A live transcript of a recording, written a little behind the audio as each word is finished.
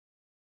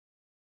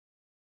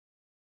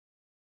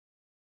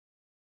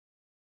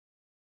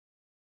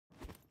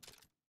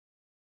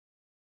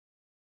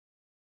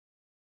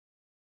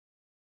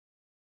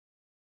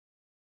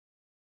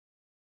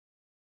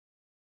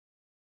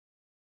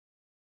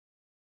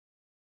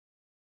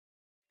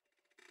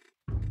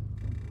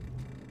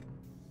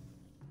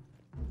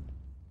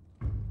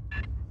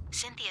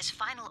Cynthia's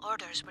final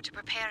orders were to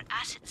prepare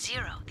Asset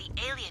Zero, the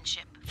alien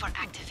ship, for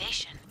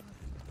activation.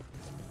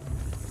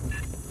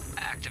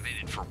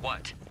 Activated for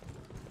what?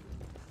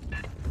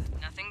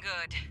 Nothing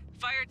good.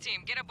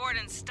 Fireteam, get aboard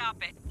and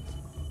stop it.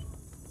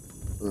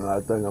 I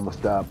think I'm gonna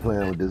stop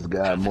playing with this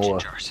guy more.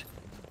 Jars.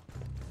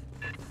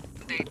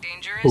 They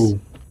dangerous? Ooh.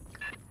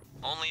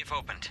 Only if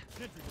opened.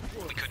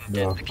 We couldn't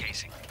dent the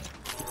casing.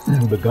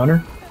 The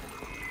gunner?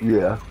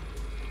 Yeah.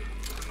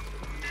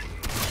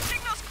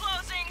 Signal's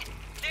closing.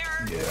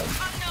 They're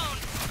unknown.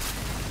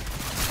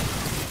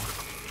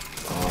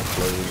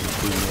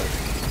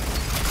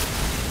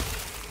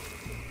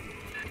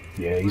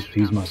 Yeah,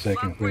 he's my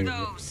second What were favorite.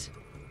 those?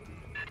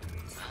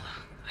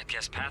 I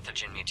guess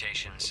pathogen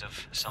mutations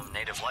of some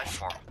native life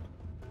form.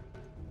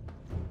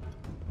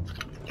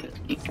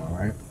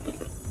 Alright.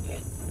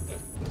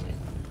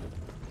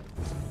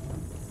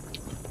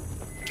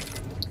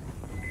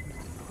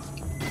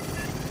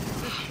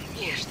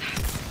 Mierda.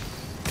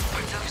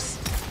 Were those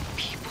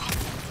people?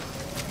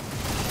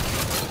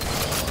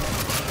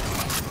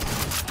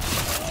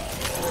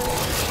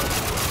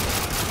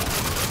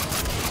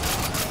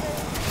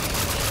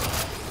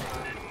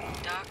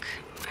 Doc,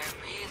 I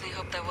really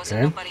hope that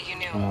wasn't nobody you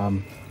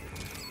knew.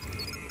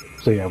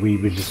 So yeah, we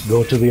would just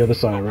go to the other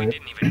side, We right?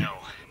 didn't even know.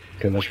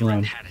 Okay, let's We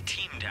run. had a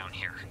team down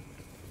here.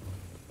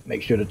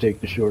 Make sure to take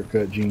the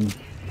shortcut, Gene.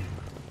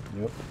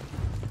 Yep.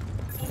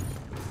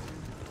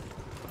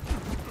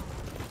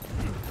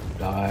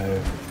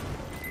 Dive.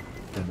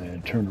 And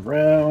then turn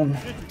around.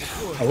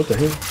 Oh, what the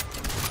hell?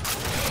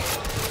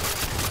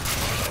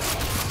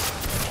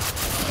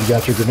 You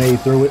got your grenade,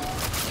 throw it.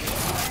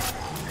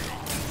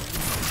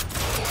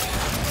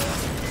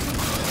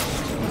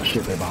 Oh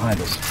shit, they're behind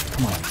us.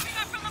 Come on.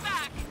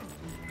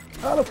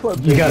 How the fuck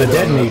You gotta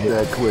detonate it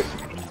that quick?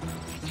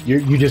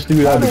 You just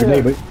threw out the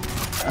grenade, but you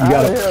How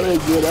gotta. the hell they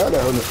get out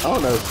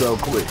on us so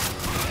quick?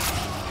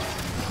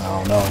 I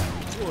don't know.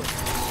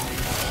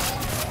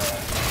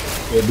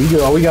 Yeah,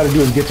 all we gotta do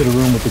is get to the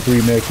room with the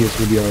 3 med kits.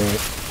 We'll be alright.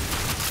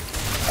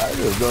 I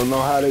just don't know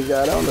how they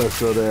got on us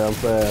so damn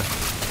fast.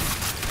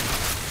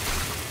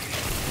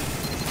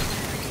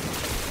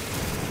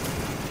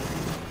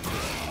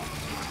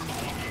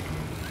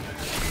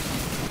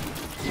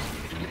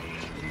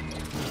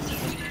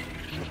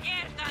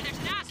 Mierda, there's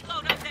an ass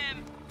load of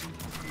them.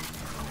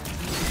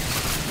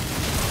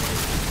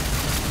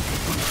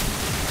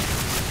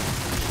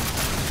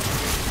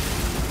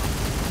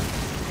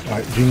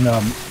 Alright, Gene,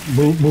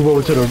 move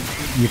over to the.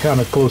 You're kind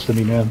of close to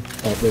me, man.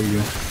 Oh, there you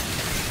go.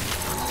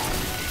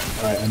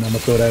 Alright, and I'm gonna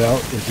throw that out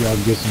if y'all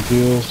can get some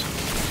kills.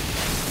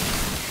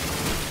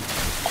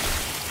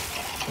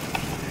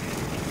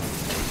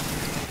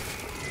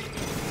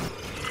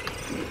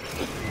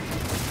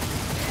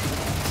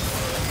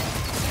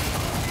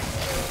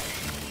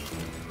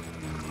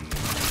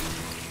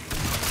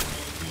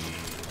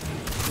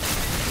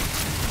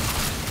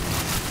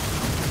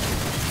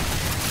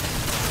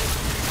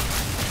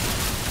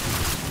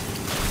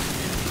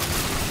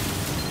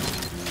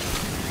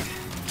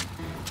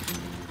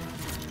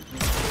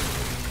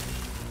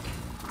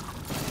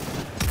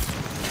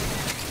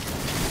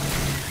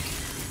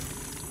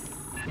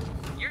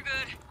 You're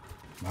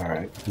good.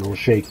 Alright, a little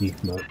shaky,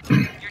 but. You're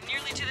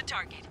nearly to the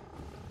target.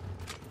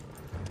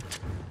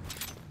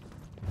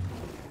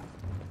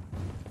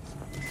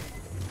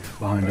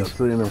 Behind I us.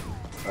 seen him.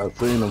 I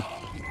seen him.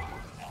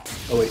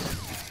 Oh, wait.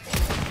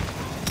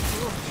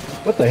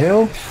 What the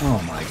hell?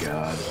 Oh my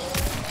god.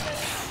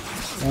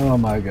 Oh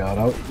my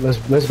god.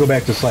 Let's go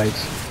back to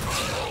sites.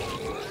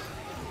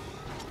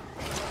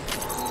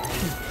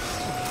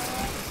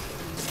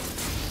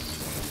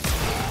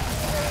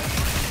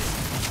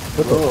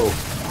 What the?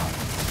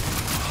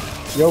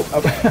 Yo,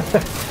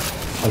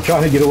 I'm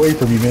trying to get away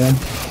from you, man.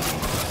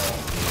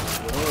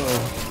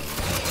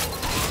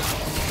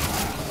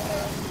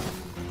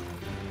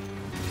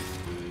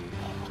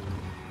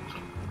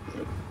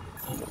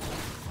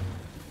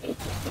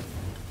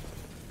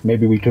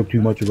 Maybe we took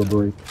too much of a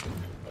break.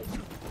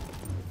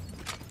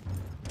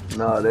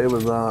 No, they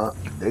was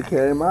they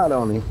came out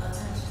on him.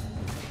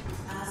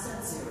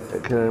 They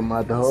came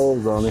out the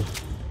holes on him.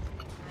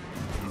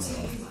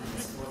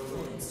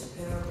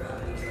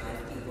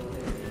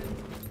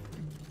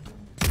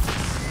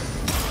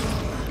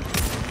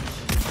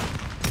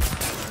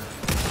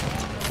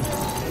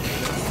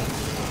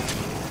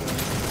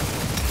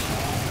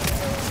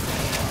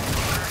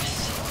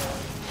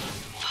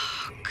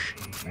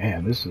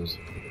 Man, this is...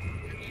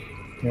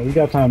 Yeah, we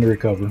got time to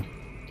recover.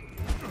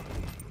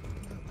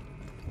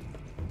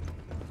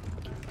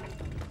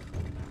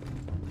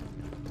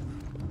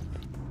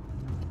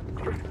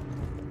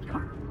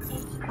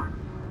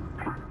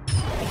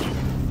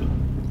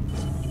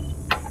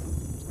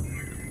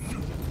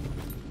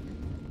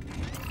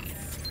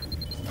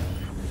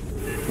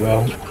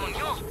 Well,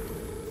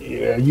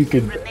 yeah, you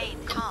could... Remain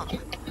calm.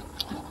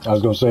 I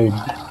was gonna say,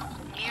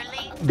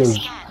 Merely there's...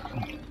 scan.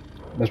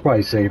 That's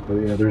probably safe, but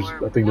yeah,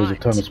 I think there's a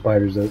ton of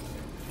spiders that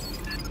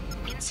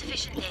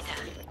Insufficient data.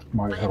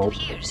 might But it help.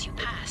 appears you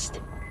passed.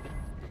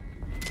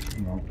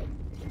 You know.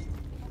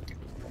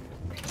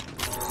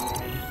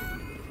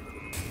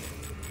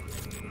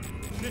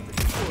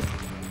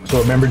 So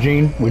remember,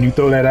 Gene, when you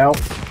throw that out,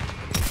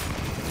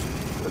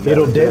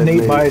 it'll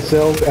detonate by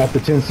itself after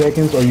 10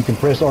 seconds, or you can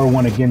press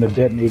R1 again to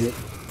detonate it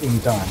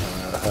anytime.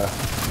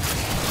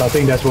 So I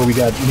think that's where we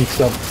got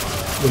mixed up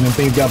when them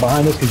things got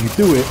behind us, because you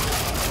threw it,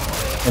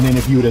 and then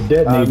if you would have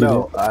detonated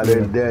it. I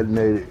didn't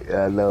detonate it.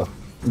 I know.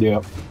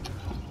 Yeah.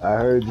 I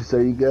heard you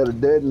say you got to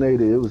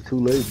detonate it. It was too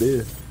late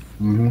there.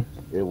 Mm-hmm.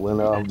 It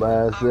went off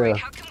by itself. Alright,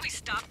 how can we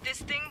stop this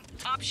thing?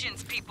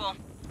 Options, people.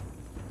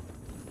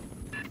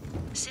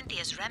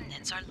 Cynthia's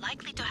remnants are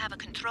likely to have a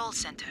control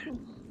center.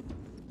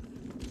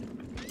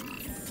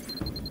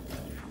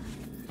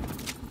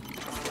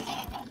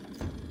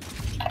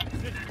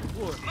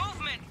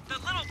 Movement! The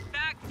little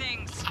bag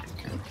things!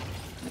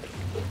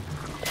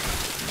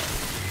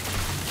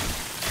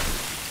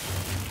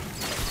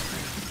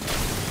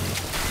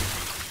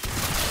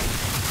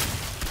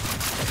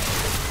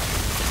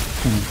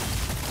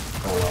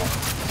 Oh well.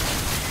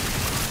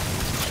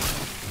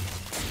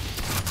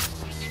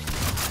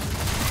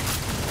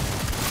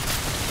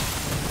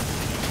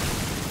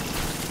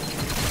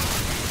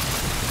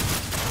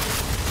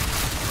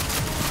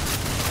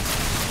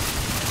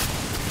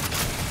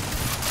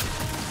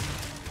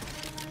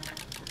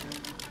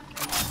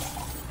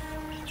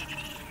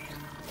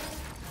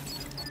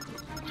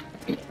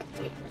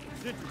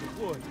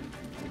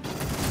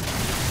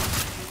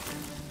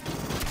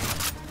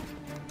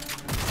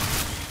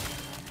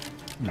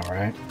 All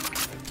right.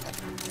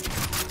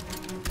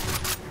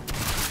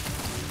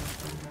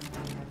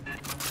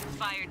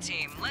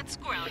 Fireteam, let's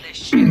ground this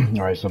shit.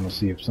 All right, so I'm gonna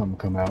see if something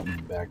come out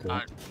and back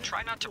up.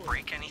 Try not to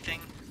break anything,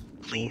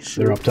 please.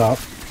 They're up top.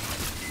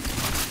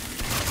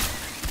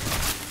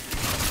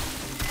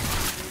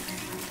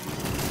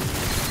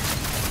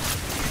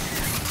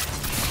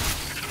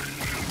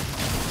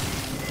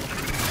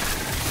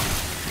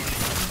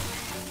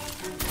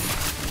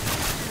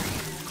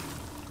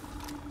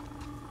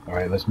 All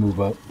right, let's move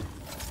up.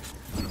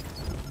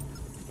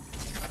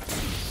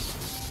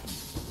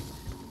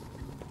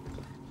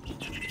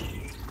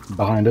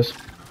 Behind us.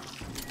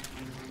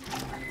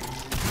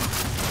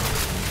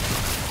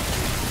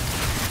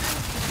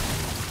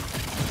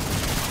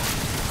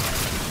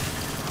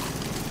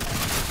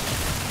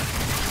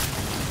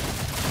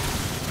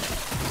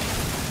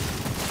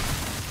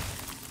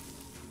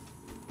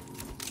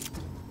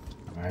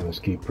 All right, let's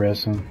keep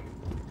pressing.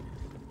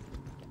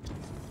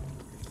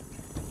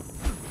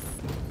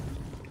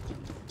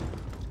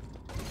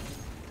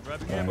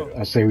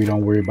 I say we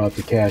don't worry about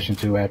the cache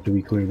until after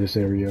we clear this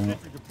area out.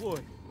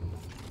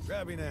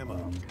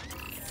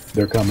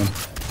 They're coming.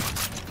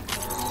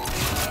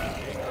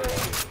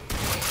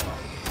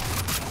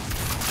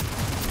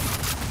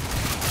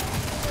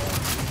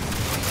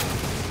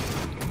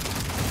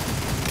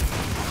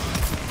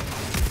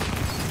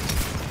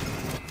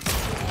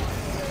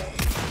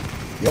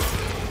 Yep.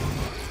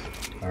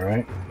 All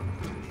right.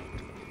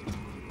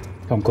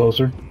 Come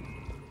closer.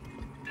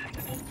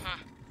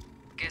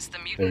 Guess the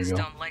mutants go.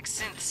 don't like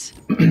synths.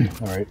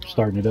 All right,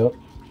 starting it up.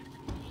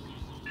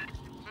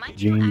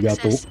 Gene, you got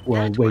the...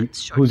 Well,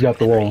 wait. Who's got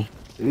the wall?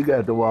 You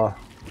got the wall.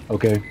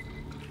 Okay.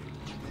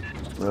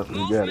 Well,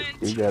 you got it.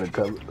 You got it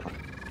covered.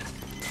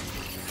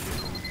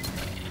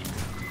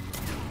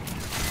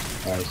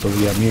 All right, so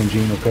yeah, me and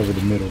Gene will cover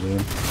the middle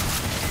there.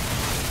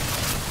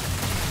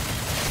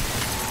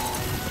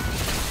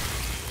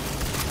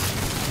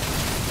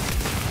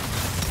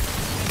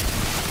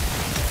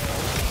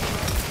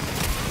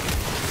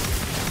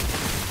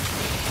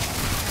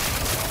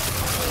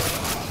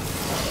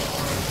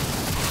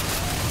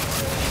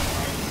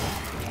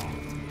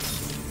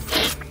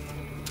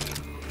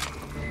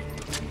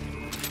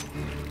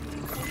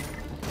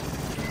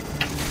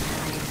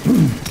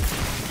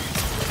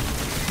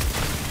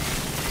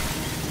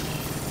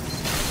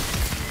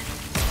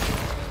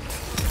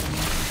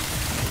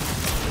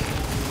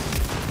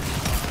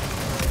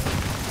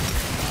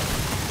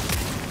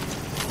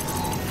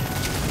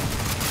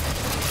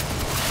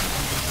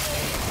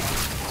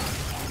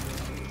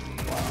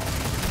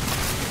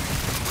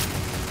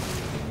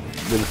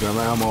 Give me some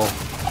ammo. All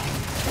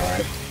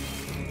right.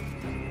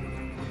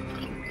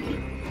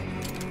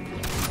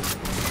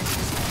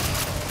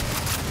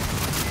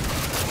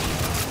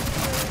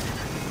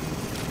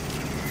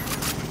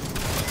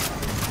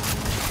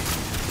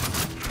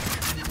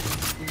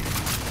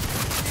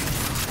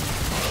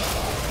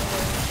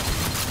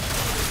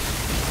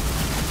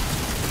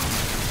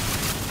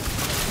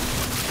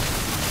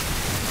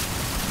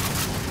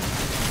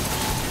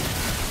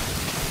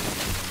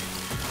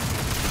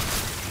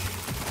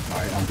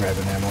 Alright, I'm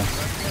grabbing ammo.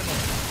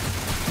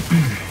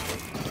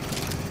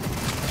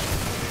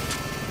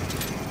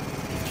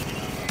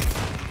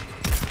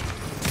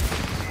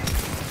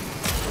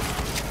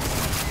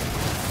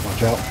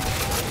 Watch out.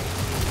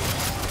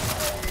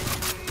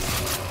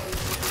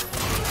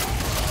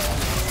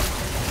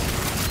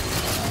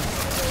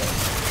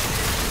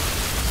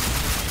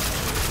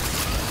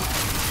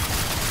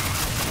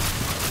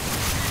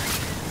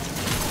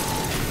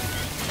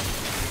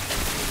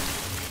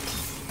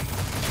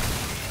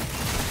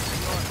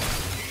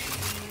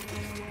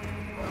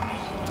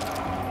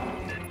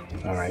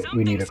 Alright,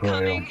 we need a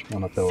cryo. I'm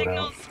gonna throw it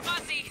out.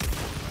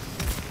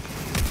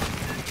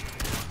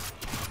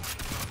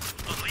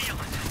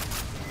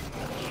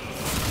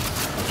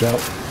 Watch out.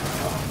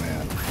 Oh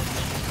man.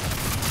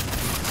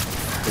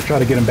 Let's try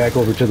to get him back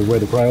over to where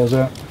the cryo's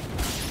at.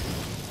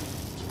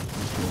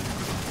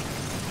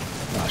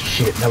 Oh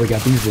shit, now we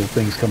got these little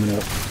things coming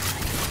up.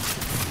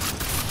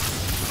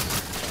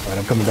 Alright,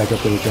 I'm coming back up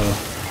there with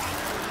y'all.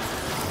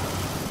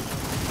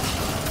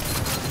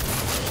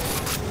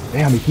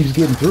 Damn, he keeps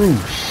getting through.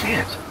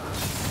 Shit.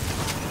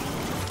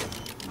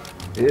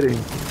 Hit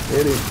him.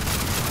 Hit him.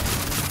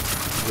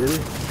 Hit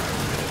him.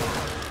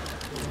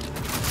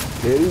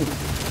 Hit him.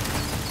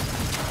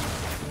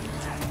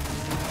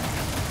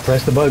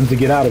 Press the buttons to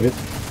get out of it.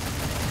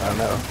 I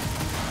know.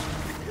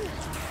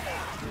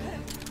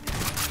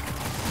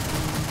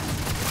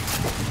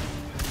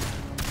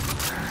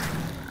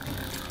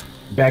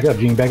 Back up,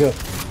 Gene, back up.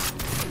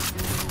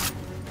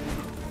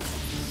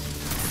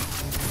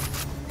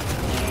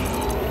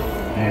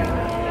 Man.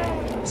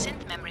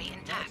 Synth memory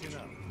intact.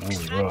 That was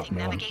Extracting rough,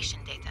 man. navigation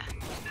data.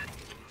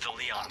 The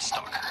Leon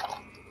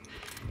Stalker.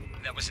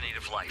 That was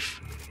native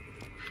life.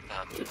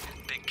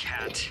 Big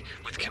cat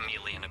with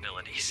chameleon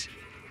abilities.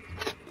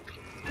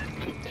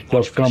 What's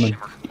Watch for the coming?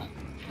 shimmer.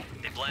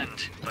 They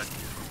blend, but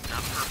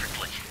not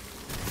perfectly.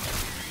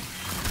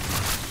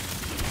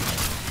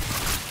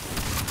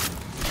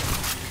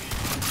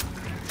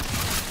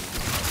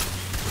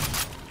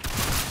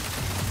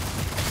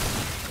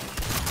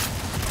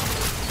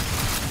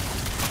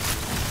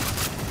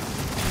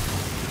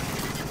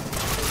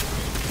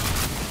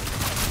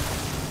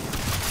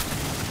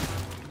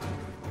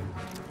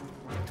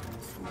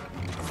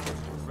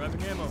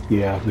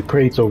 Yeah, the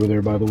crate's over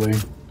there, by the way.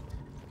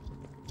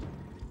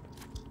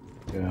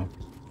 Yeah.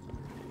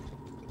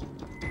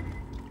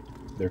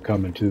 They're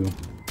coming too.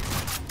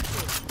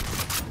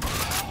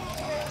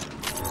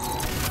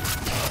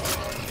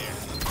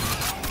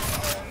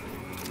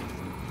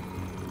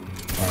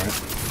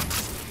 Alright.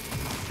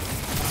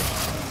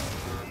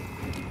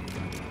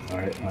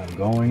 Alright, I'm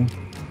going.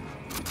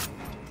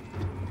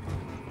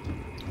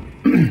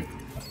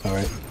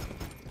 Alright.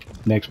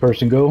 Next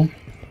person go.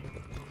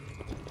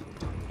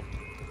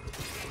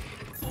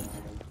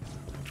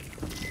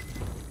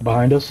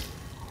 Behind us.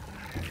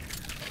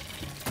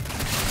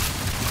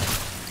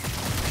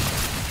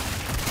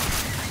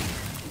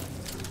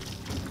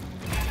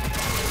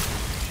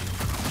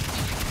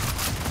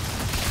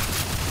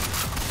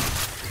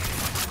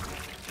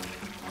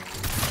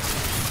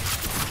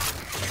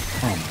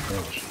 Oh my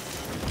gosh.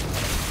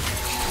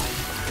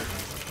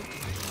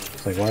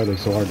 It's like, why are they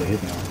so hard to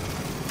hit now?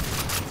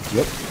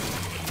 Yep.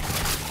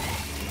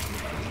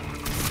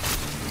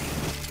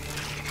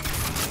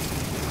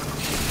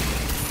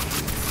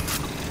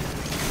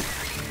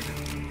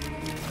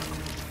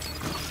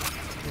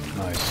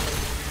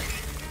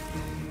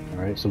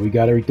 Alright, so we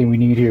got everything we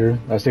need here.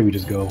 I say we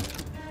just go.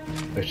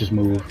 Let's just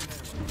move.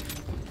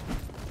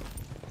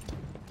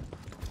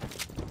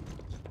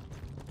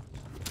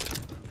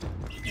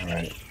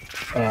 Alright.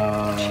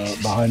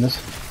 Behind us.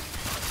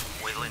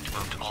 Wayland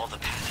moved all the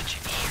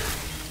pathogen here.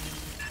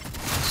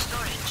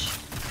 Storage.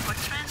 For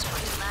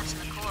transport to labs in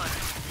the core.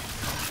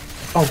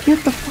 Oh,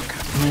 get the fuck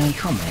out, man.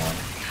 Come on.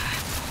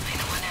 I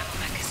know an ammo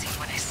magazine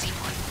when I see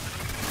one.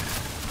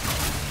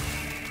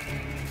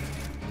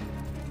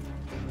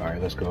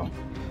 Alright, let's go.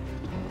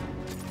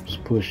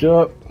 Just push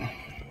up.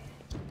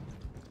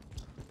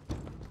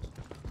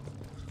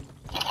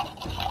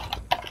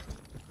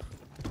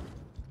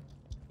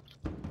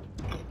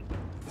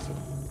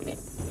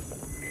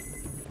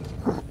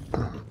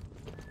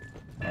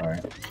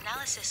 Alright.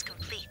 Analysis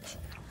complete.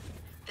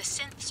 The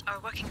synths are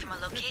working from a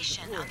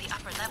location on the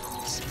upper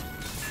levels.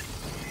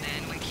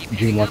 And we keep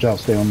Gene, watch out.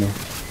 Stay on there.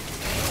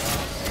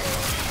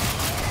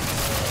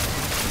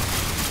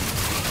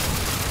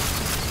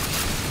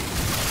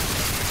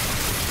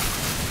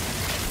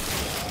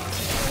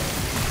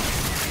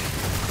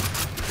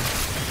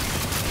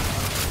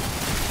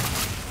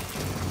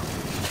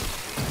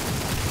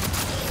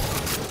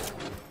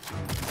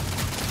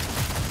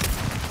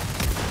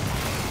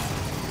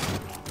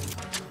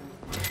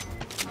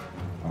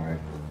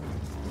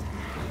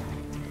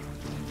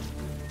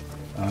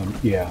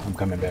 Yeah, I'm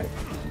coming back.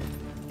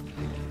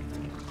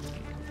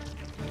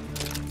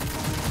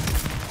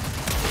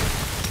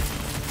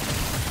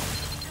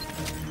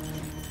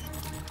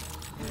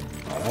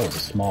 Oh, that was a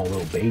small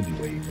little baby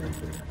wave right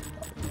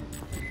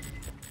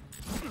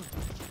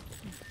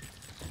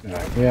there.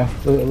 Alright, yeah,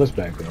 let's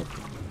back up.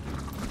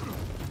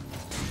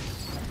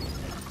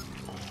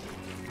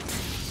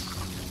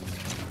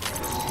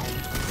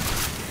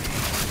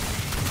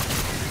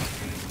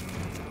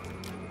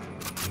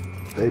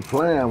 They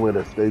playing with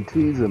us. They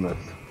teasing us.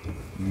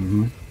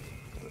 Mm-hmm.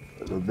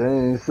 They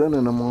ain't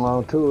sending them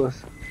all to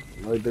us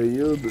like they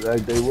used,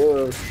 like they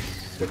was.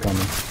 They're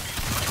coming.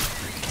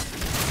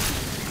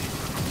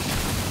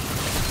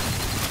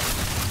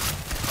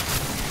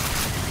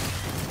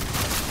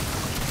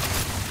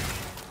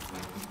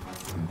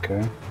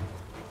 Okay.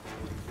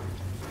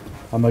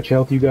 How much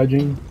health you got,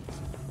 Gene?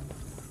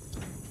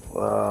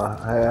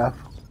 half.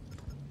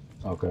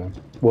 Okay.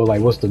 Well,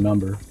 like, what's the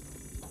number?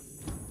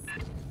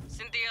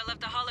 Cynthia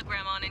left a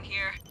hologram on in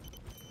here.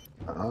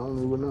 I don't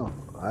even know.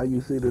 How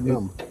you see the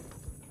number?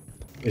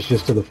 It's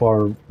just to the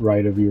far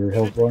right of your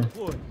health bar.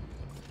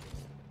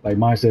 Like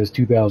mine says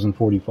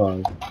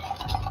 2045.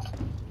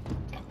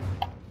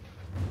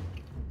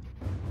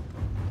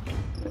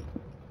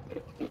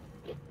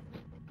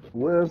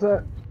 Where's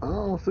that? I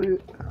don't see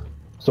it.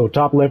 So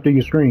top left of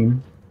your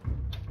screen,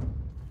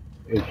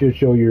 it should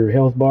show your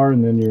health bar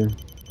and then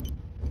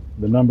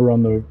the number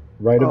on the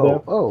right of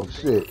that. Oh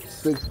shit.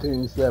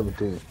 16,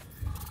 17.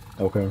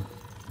 Okay.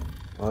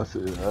 I see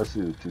what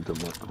you're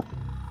talking about.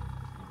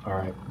 All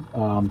right.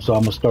 So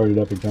I'm gonna start it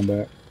up and come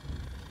back.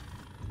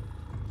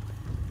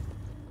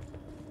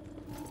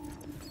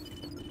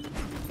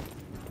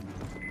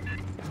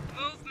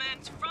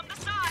 Movement from the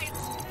sides.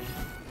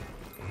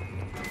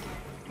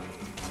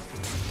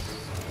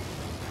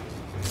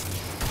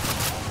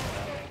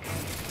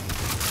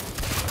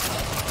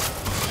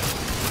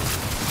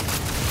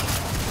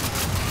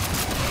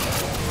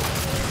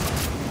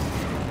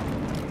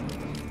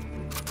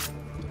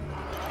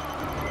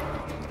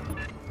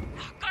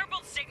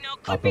 Garbled signal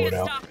I'll could throw be it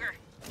a out. stalker.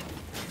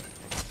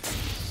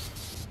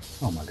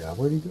 Oh my God,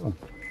 where'd he go?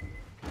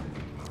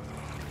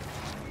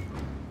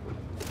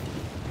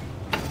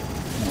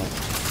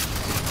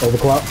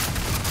 Overclock.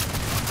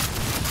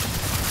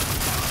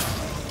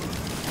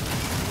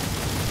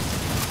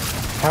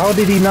 How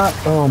did he not?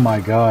 Oh my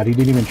God, he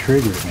didn't even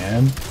trigger it,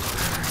 man.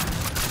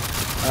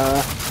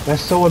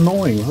 That's so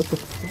annoying. What the?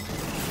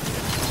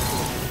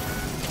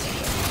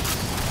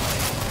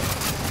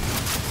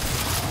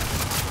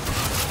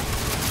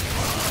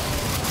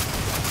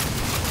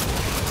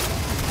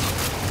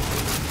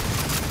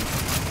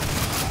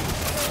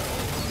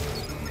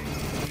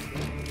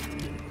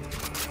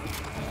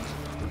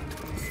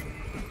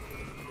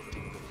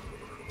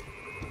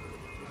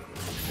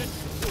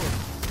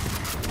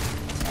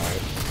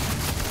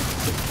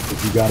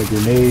 If you got a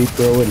grenade,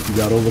 throw it. If you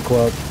got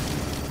overclock.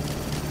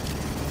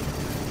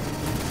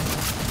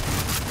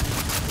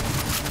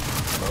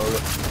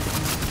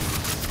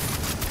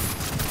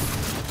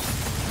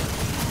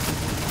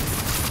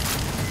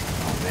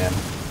 Oh man.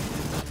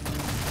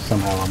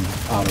 Somehow I'm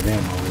out of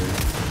ammo here.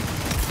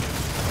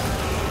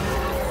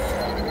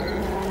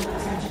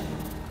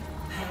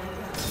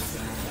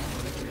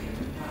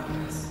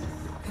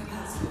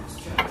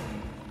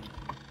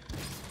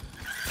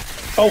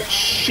 Oh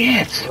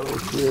shit! Oh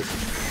shit.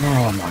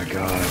 Oh my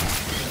God.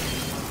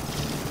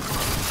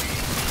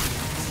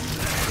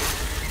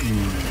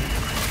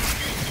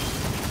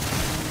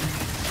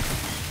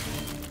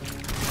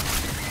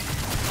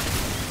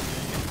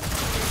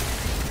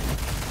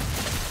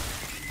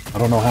 I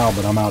don't know how,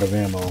 but I'm out of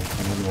ammo. I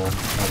don't know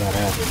how that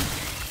happened.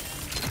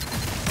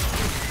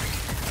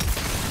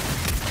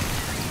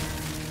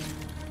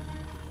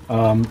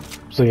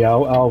 So yeah,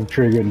 I'll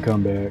trigger it and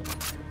come back.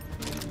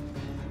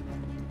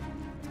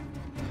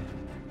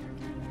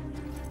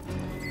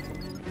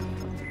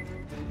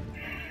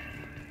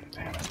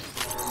 Damn it.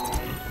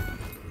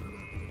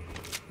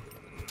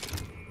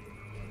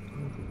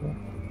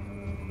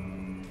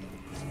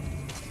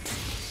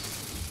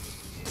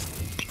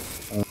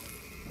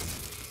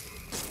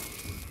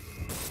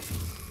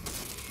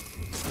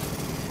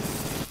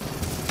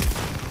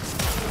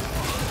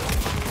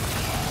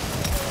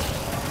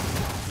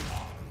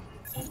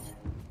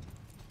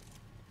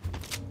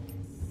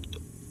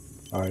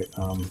 Alright,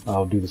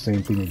 I'll do the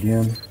same thing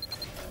again.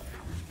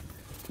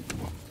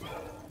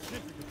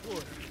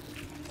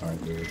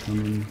 Alright, they're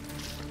coming.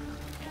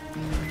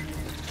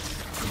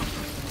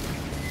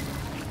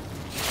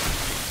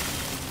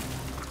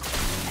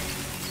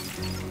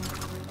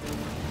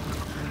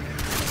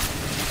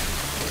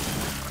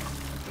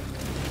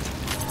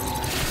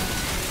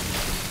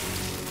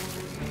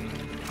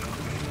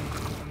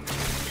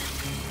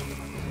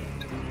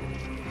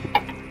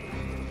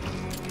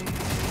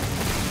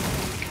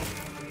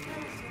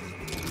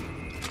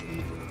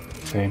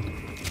 Okay,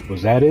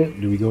 was that it?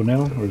 Do we go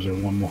now, or is there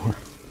one more?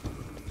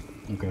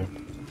 Okay.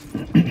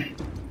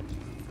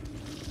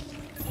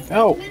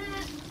 Oh!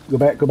 Go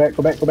back, go back,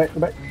 go back, go back, go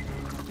back.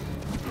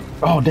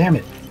 Oh, damn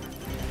it!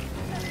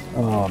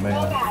 Oh, man.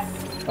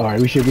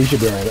 Alright, we should be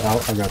alright.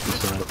 I got this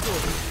side.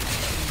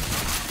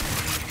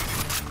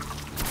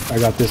 I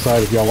got this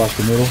side if y'all watch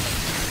the middle.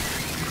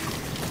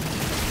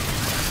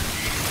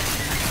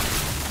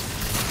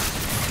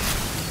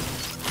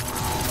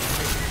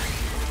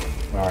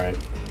 Alright.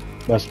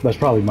 That's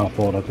probably my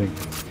fault. I think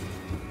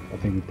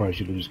we probably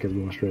should have just kept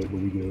going straight, but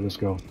we good. Let's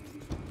go.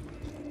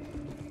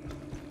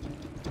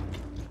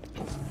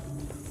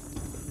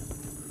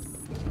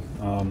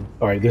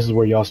 Alright, this is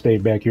where y'all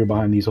stayed back here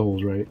behind these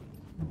holes, right?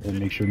 And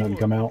make sure nothing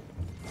come out.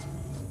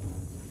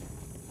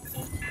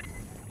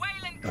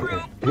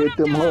 Okay. Hit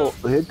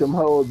them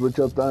holes with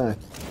your thing.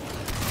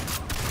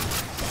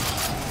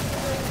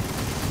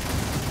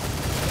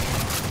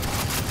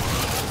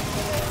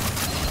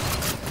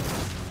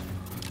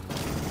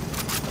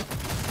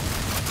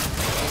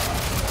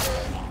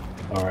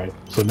 Alright,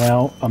 so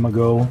now I'm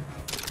gonna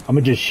I'm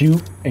gonna just shoot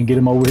and get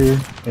him over here,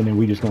 and then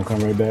we just gonna come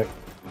right back.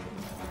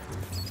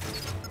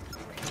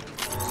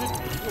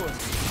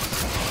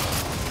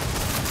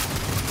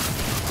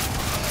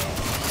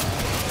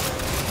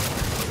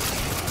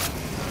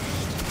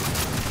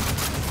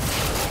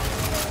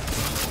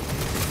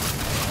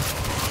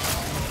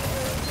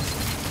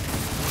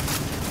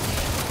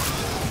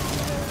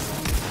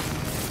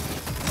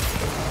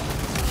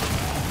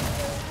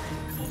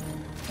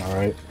 All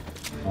right,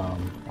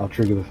 I'll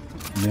trigger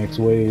the next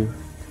wave.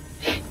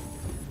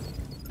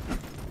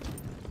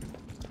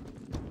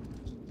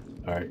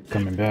 All right,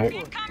 coming back.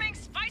 Incoming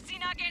spicy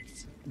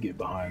nuggets. Get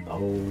behind the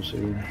holes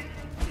here.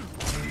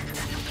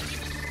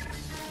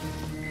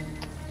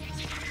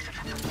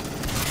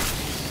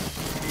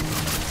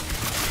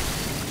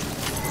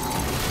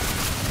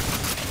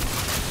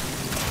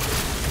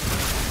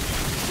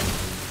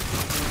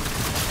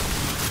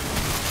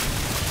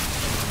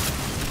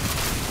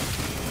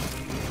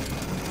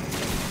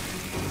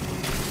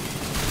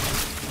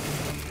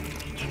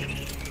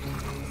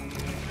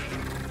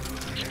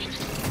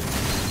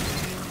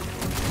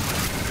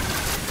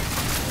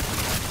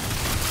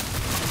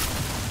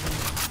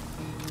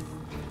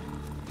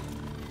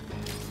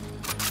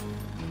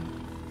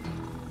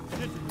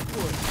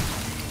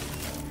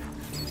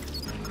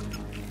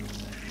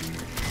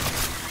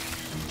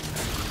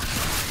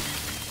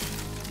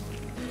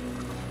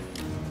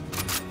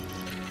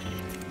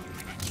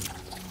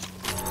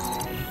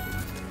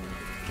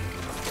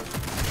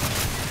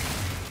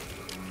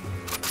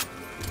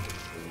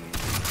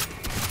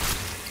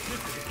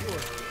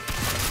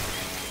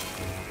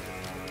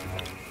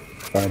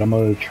 Alright, I'm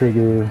gonna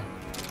trigger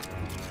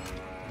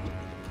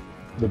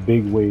the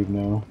big wave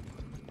now.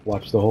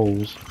 Watch the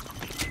holes.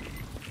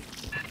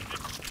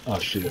 Oh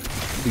shit,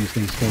 these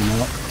things came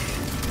out.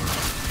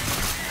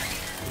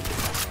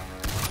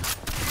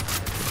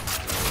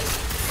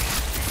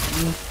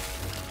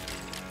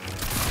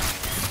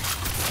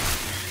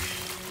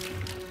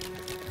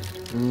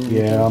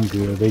 Yeah, I'm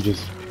good. They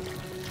just...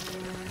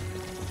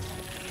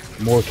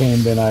 more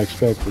came than I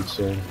expected,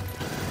 so...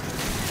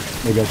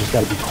 maybe I just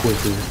gotta be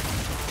quicker.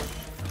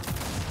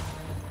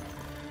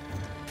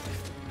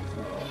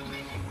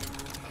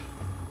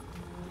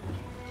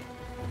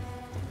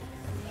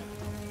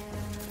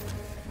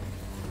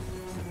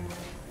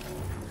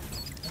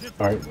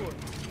 Alright,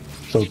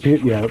 so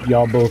yeah,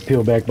 y'all both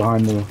peel back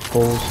behind the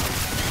holes.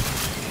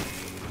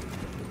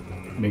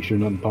 Make sure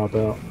nothing pop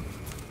out.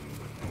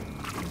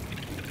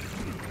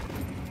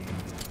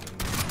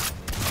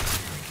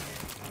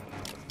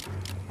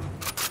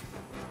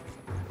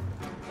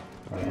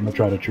 Alright, I'm gonna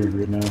try to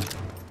trigger it now.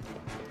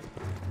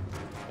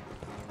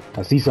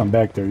 I see something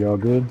back there, y'all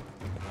good?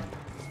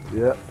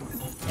 Yep.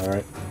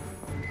 Alright.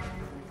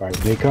 Alright,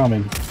 they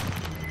coming.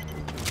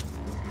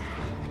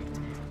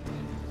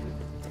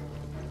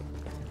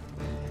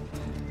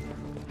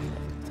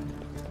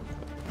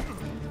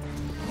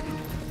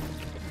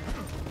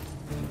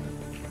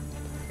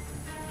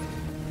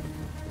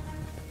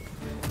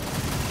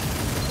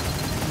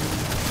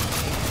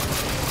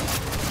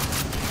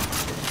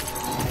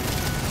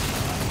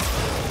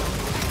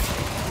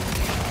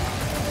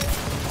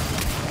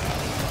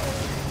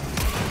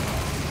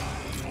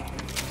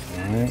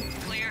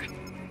 Clear.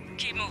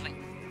 Keep moving.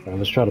 Alright,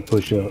 let's try to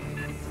push up.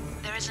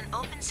 There is an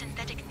open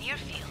synthetic near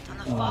field on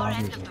the far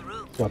end of the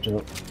room. Watch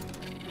out.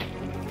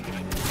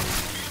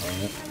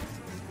 Alright.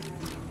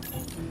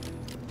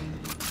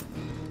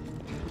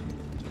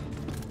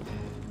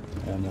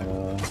 And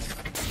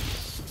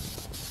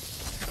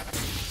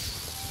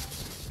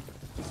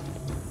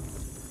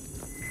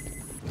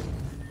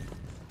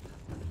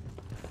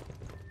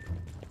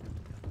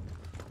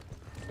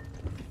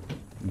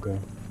okay.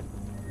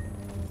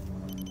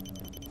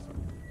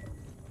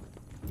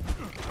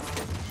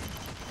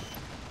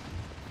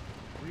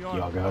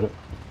 Y'all got it.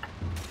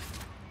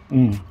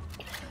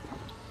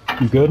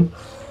 You good?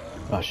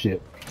 Oh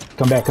shit.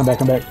 Come back, come back,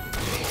 come back.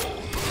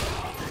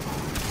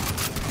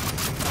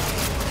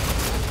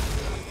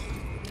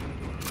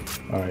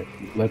 Alright,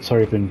 let's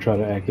hurry up and try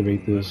to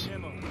activate this.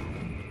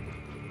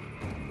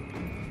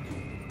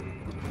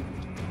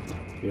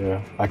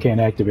 Yeah, I can't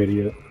activate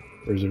it yet.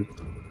 Or is it?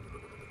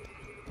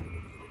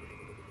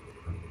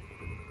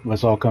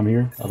 Let's all come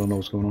here. I don't know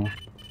what's going on.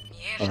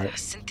 Yeah, Alright.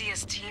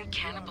 Cynthia's team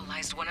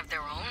cannibalized one of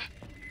their own.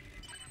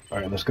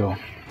 Alright, let's go.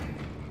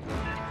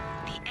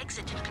 The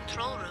exit to the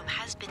control room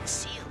has been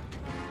sealed.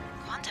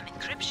 Quantum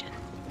encryption.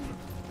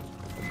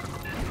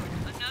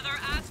 Another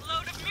ass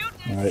load of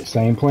mutants. Alright,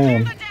 same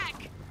plan. Clear the deck.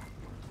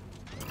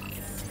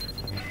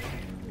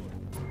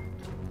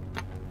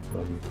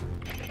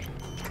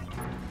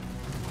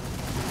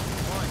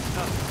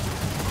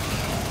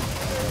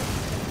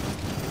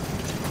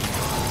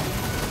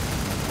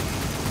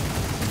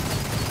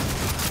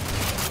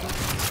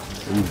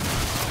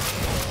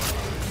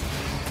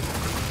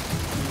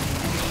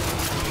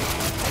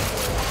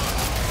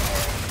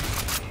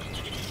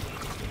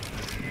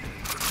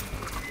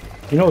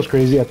 You know what's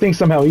crazy? I think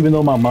somehow, even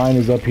though my mind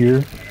is up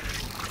here,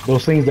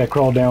 those things that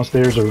crawl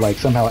downstairs are like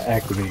somehow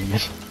activating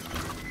it.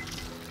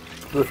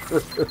 Y'all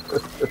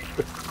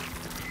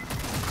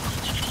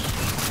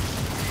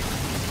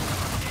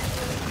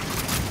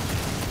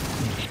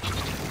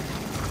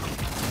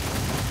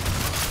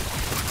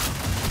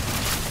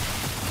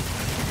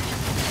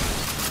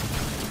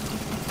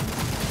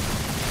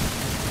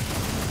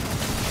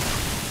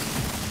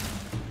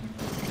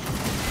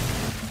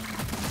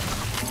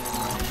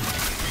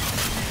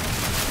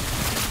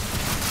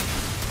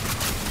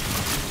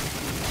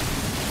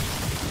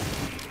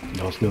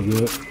still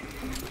good?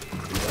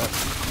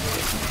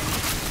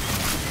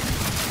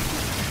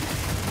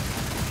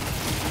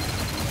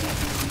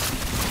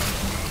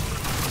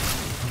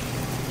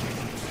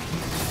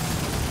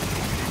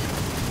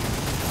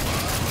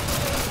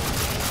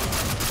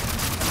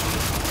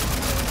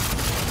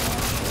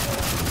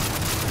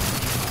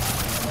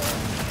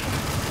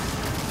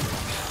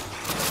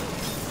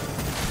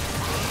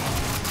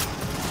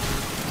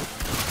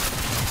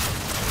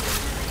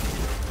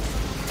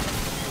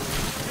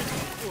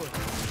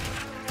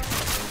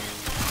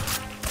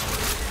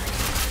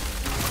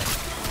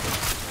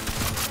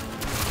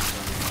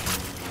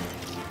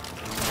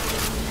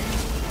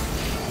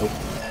 Door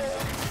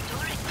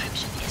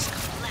encryption is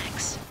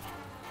complex.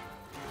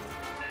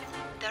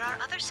 There are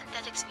other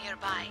synthetics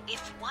nearby.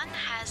 If one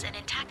has an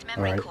intact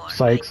memory Alright, core,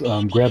 Sykes, I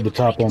may be grab the able to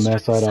top on that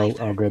reconstruct side. the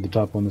cipher. I'll grab the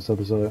top on this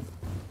other side.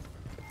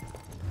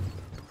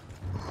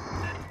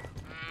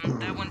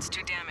 That one's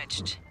too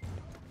damaged.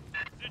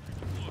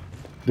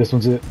 This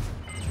one's it.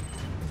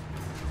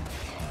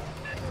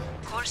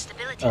 Core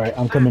stability Alright,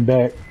 I'm confirmed.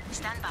 coming back.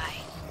 Stand by.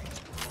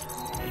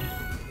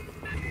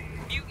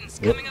 Mutants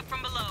Yep. coming up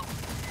from below.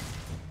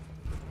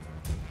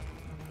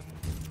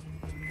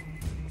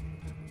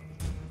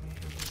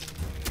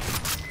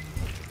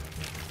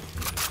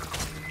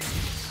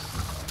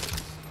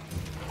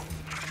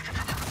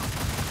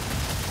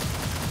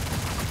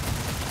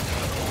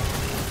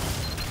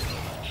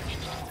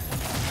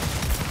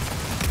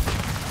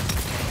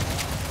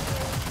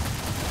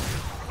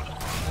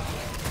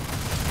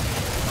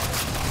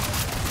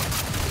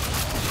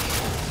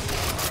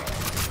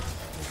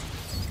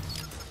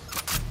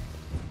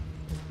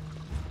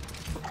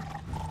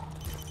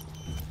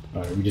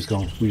 Alright, we just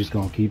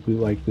gonna keep it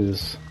like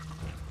this.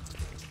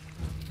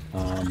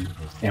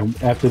 And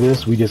after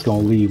this, we just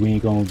gonna leave. We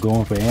ain't gonna go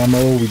in for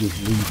ammo. We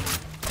just leave.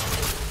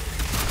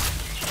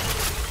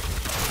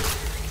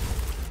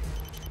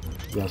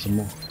 Got some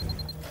more.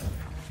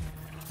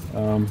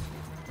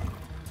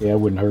 Yeah, it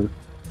wouldn't hurt.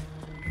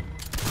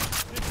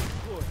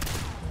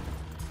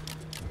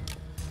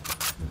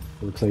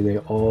 Looks like they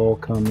all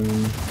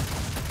coming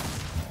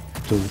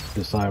to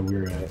the side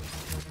we're at.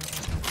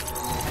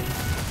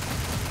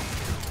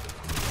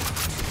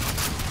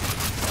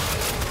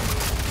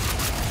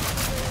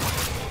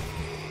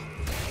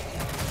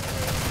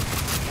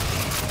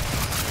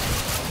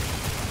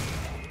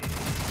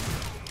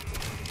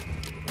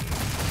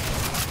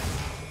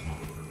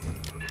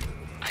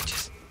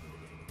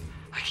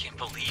 I can't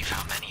believe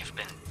how many have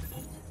been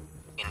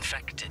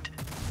infected.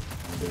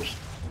 There's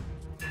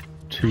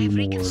two I've more.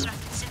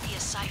 reconstructed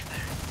Cynthia's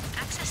cipher.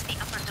 Access the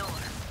upper door,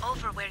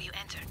 over where you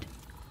entered.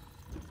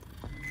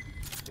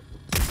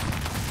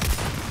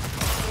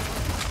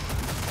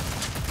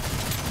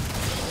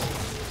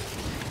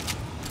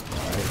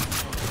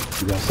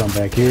 We got some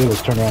back here.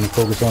 Let's turn around and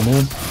focus on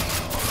them.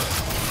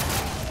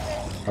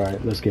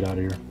 Alright, let's get out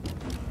of here.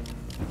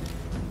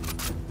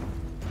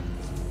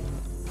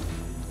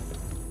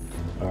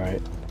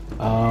 Alright.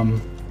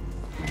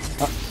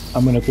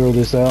 I'm gonna throw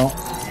this out.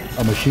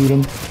 I'm gonna shoot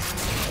him.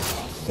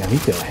 Damn, he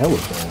fell hella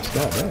fast.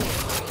 God damn.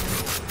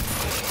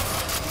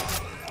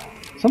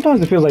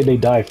 Sometimes it feels like they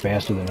die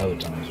faster than other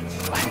times, man.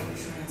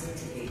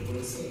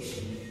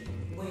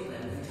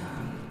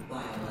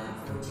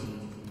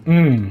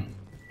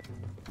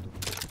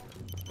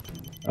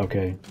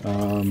 Okay.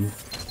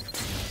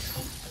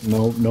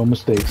 No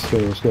mistakes.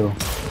 Okay, let's go.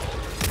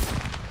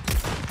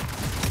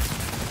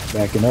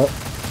 Backing up.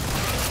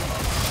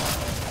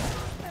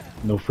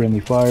 No friendly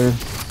fire.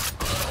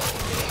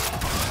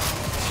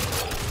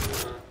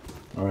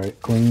 Alright,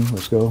 clean.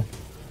 Let's go.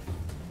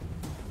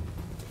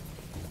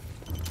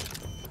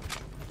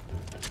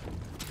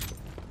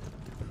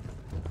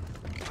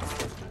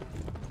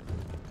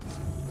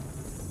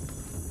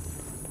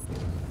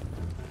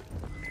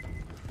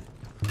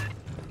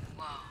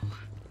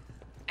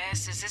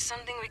 Is this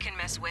something we can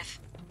mess with?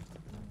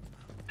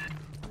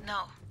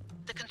 No,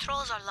 the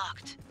controls are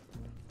locked.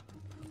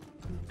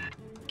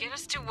 Get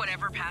us to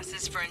whatever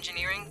passes for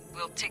engineering.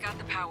 We'll take out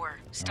the power.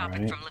 Stop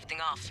it from lifting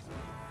off.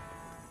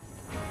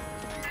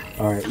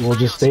 Alright, we'll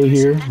just stay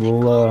here.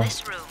 We'll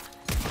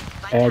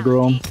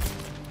aggro them.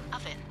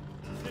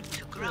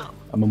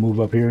 I'm gonna move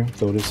up here,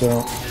 throw this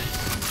out.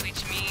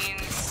 Which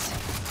means...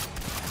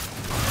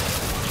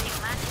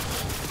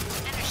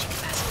 energy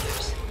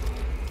capacitors.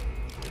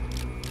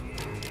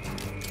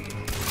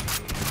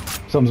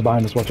 Something's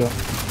behind us, watch out.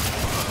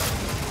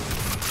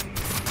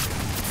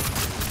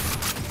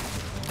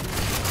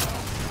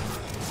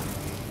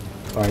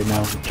 Alright,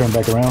 now turn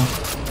back around.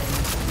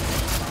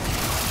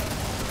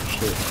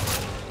 Shit.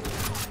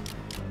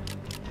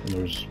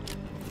 There's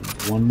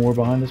one more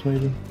behind us,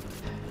 maybe?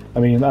 I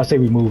mean, I say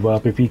we move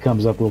up. If he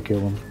comes up, we'll kill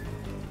him.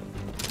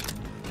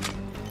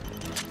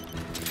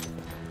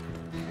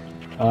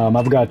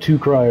 I've got 2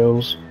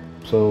 cryos,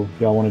 so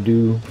y'all want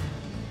to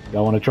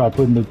try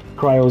putting the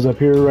cryos up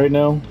here right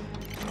now?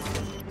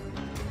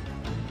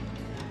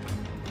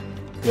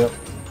 Yep.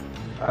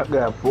 I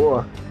got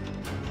 4.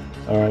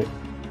 Alright.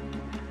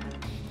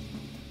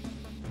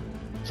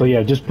 So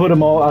yeah, just put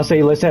them all. I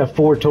say let's have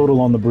 4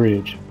 total on the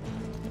bridge.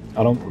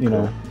 I don't, you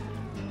know.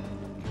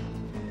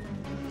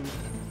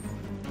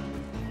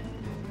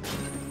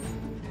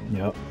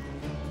 Yep.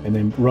 And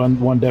then run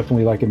one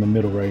definitely like in the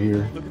middle right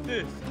here. Look at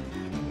this.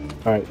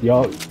 Alright,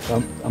 y'all,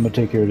 I'm gonna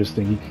take care of this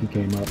thing. He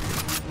came up.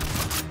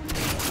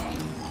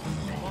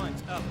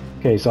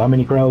 Okay, so how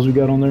many crowds we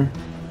got on there?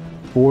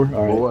 4?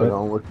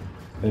 Alright,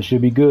 that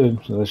should be good.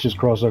 So let's just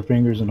cross our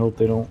fingers and hope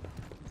they don't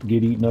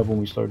get eaten up when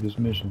we start this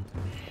mission.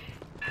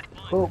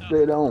 Hope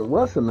they don't,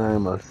 what's the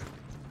name us?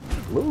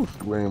 Loose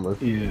screamers.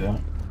 Yeah.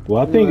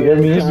 Well, I think, I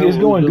mean, it's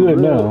going good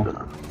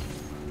now.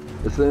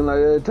 It seems like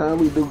every time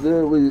we do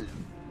good,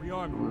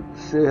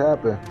 shit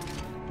happen.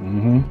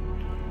 Mm-hmm.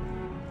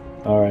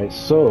 Alright,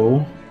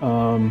 so,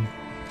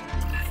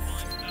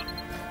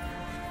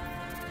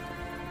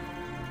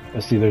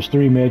 let's see, there's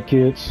 3 med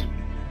kits.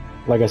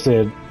 Like I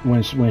said,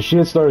 when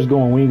shit starts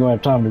going, we ain't gonna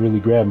have time to really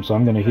grab them, so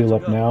I'm gonna heal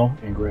up now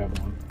and grab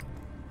one.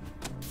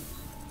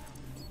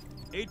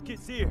 Aid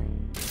kits here.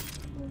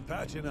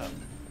 Patching up.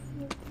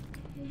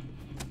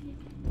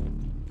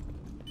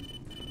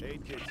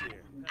 Aid kits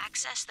here.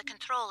 Access the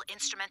control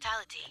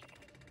instrumentality.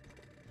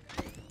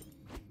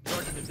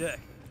 Charging the deck.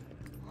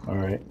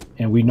 Alright,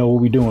 and we know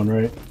what we're doing,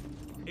 right?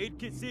 Aid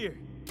kits here.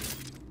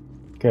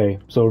 Okay,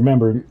 so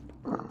remember...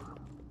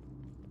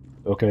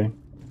 Okay.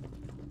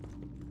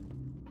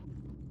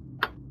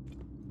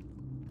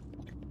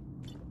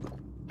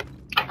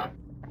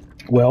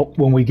 Well,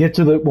 when we get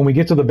to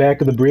the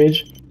back of the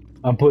bridge,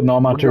 I'm putting all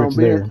my turrets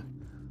there.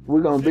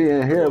 We're gonna be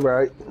in here,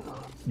 right?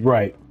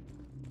 Right.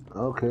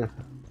 Okay.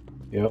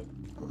 Yep.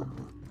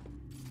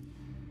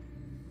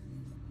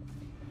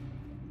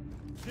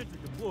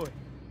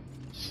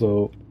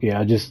 So yeah,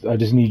 I just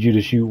need you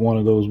to shoot one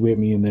of those with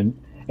me, and then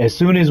as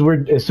soon as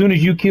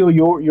you kill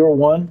your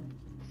one,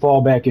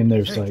 fall back in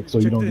their sight, so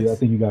you don't get. I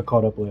think you got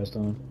caught up last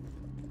time.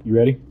 You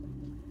ready?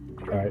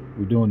 All right,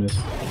 we're doing this.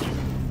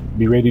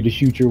 Be ready to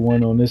shoot your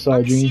one on this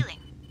side, Gene.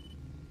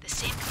 The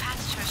same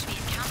capacitors we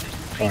encountered in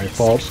the All right,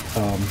 previous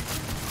fall.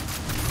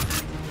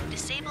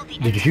 Disable the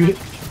Did you shoot it?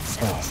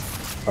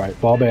 Oh. All right,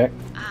 fall back.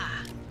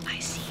 Ah, I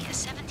see. A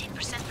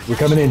 17% We're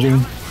coming in, Gene.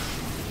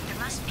 There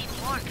must be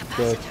more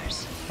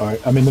capacitors. All right,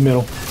 I'm in the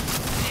middle.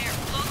 There,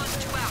 blow those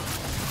 2 out.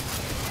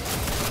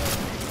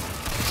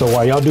 So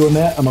while y'all doing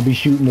that, I'm gonna be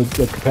shooting the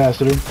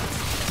capacitor.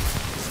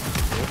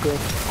 Okay.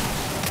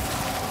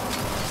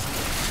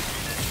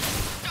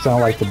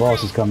 Sound like the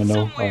boss is coming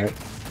though. All right.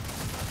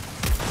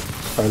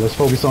 All right, let's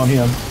focus on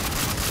him.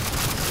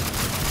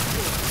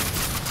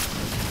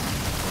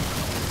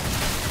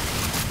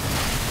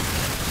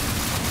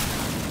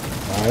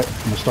 All right,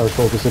 I'm gonna start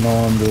focusing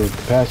on the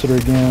capacitor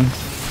again.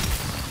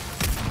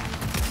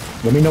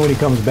 Let me know when he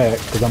comes back,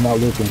 because I'm not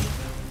looking.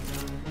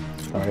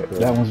 All right,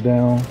 that one's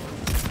down.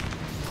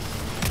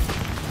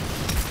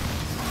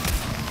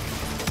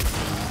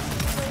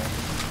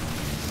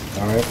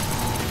 All right.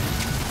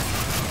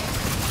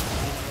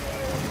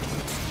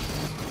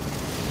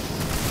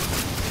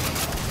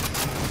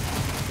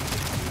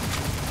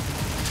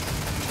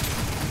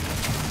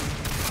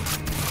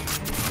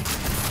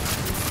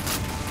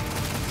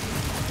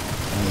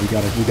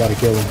 We gotta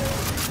kill him.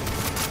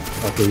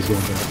 Okay, he's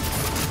going back.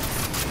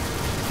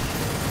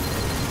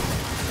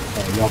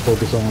 Alright, y'all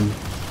focus on.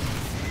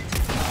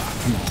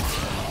 Come on.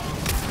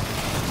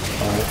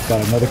 Alright,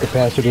 got another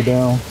capacitor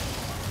down.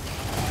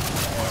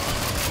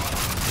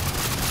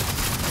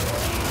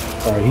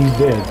 Alright, he's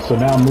dead. So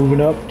now I'm moving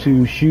up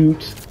to shoot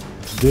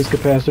this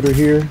capacitor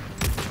here.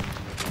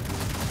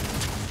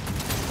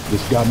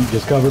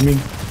 Just cover me.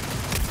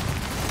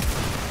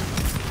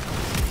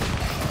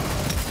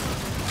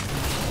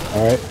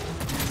 Alright.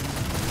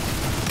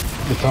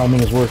 The timing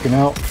is working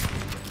out.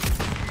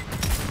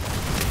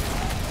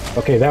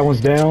 Okay, that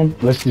one's down.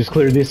 Let's just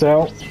clear this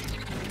out.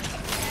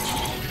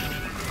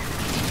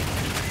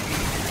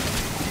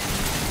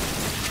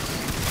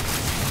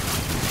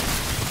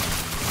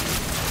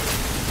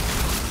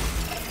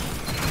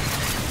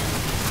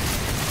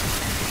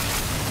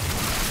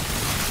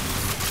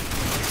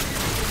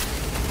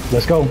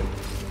 Let's go.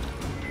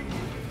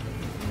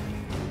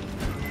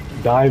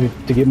 Dive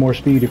to get more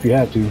speed if you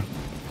have to.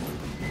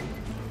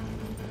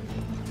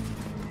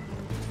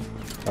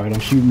 Alright,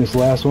 I'm shooting this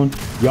last one.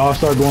 Y'all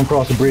start going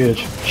across the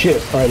bridge.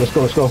 Shit. Alright, let's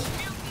go, let's go.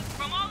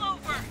 From all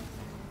over.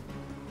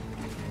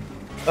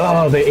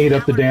 Oh, they ate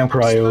up the damn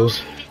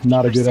cryos.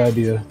 Not a good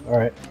idea.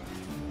 Alright.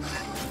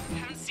 I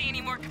don't see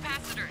any more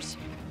capacitors.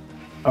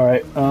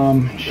 Alright,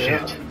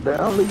 shit. They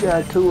only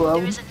got 2 of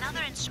them. There's another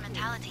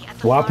instrumentality at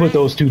the Well, I put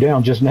those 2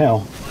 down just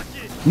now.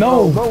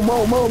 No!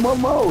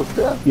 More,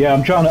 Steph. Yeah,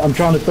 I'm trying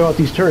to throw out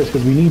these turrets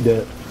because we need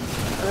that.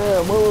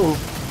 Yeah, move.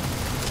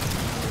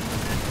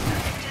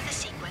 To the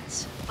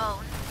sequence.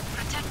 Bone.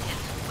 Protective.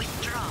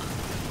 Withdraw.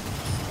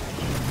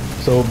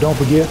 So don't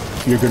forget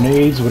your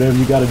grenades, whatever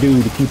you got to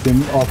do to keep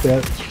them off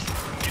that.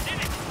 You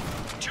did it!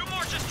 2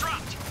 more just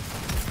dropped!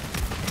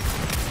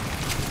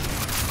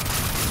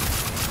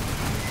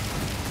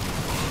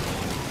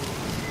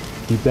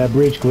 Keep that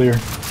bridge clear.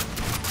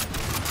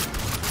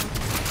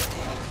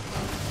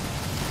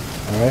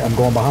 Alright, I'm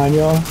going behind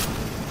y'all.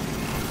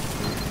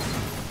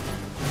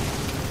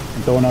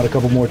 I'm throwing out a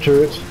couple more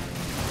turrets.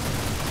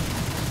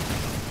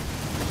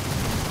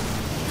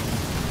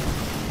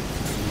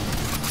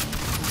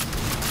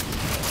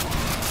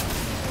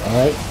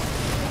 Alright.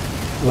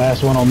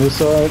 Last one on this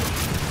side.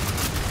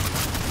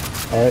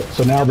 Alright,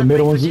 so now the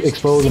middle one's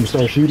exposed. I'm gonna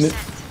start shooting it.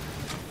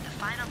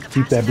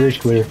 Keep that bridge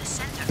clear.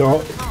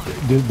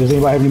 Does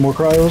anybody have any more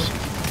cryos?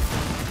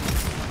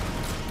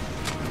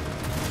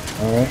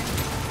 Alright.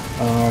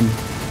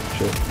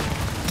 Shit.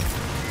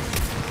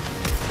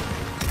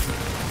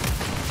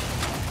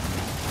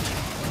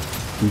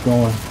 Keep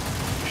going.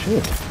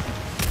 Shit.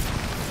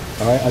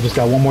 Alright, I just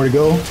got one more to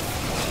go.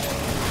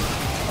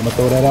 I'm gonna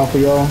throw that out for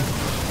y'all.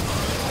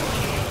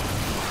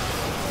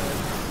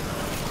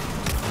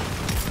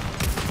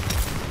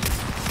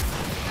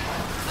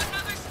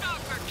 Another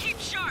stalker. Keep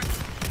sharp.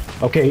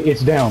 Okay,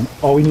 it's down.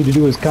 All we need to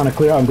do is kind of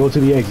clear out and go to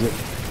the exit.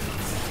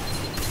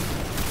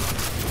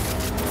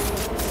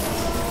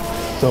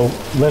 So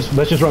let's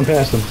just run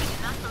past them.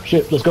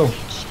 Shit, let's go.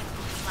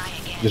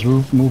 Just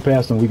move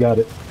past them. We got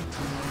it.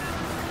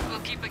 We'll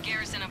keep a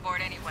garrison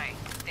aboard anyway.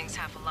 Thing's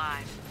half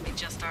alive. Be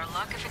just our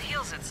luck if it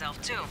heals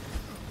itself too.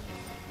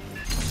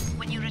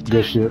 When you return,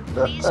 Good shit.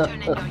 please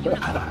turn in your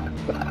uniform.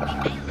 We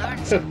may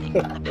learn something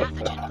from the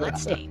pathogen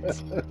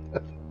bloodstains.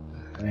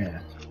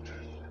 Man.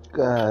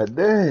 God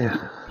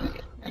damn.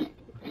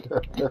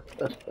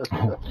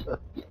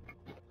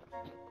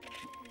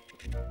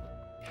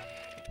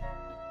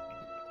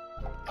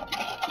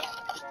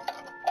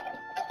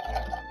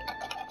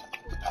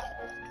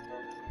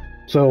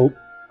 So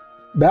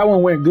that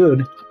one went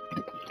good.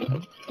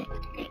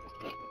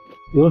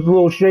 It was a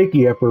little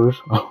shaky at first,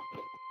 but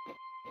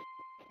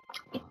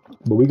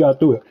we got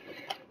through it.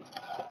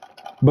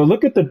 But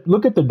look at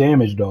the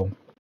damage though.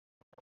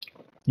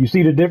 You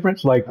see the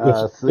difference? Like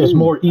it's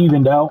more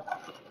evened out.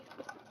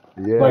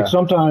 Yeah. Like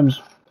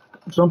sometimes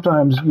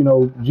you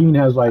know Gene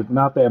has like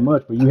not that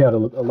much, but you had a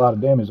lot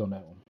of damage on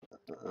that one.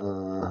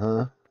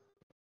 Uh-huh.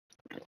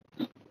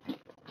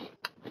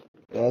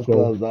 That's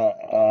So-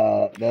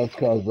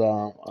 cause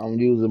I'm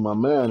using my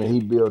man and he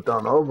built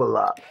on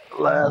overlock.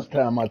 Last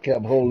time I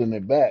kept holding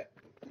it back,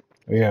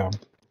 Yeah.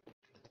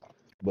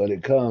 but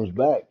it comes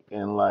back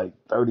in like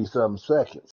 30 something seconds.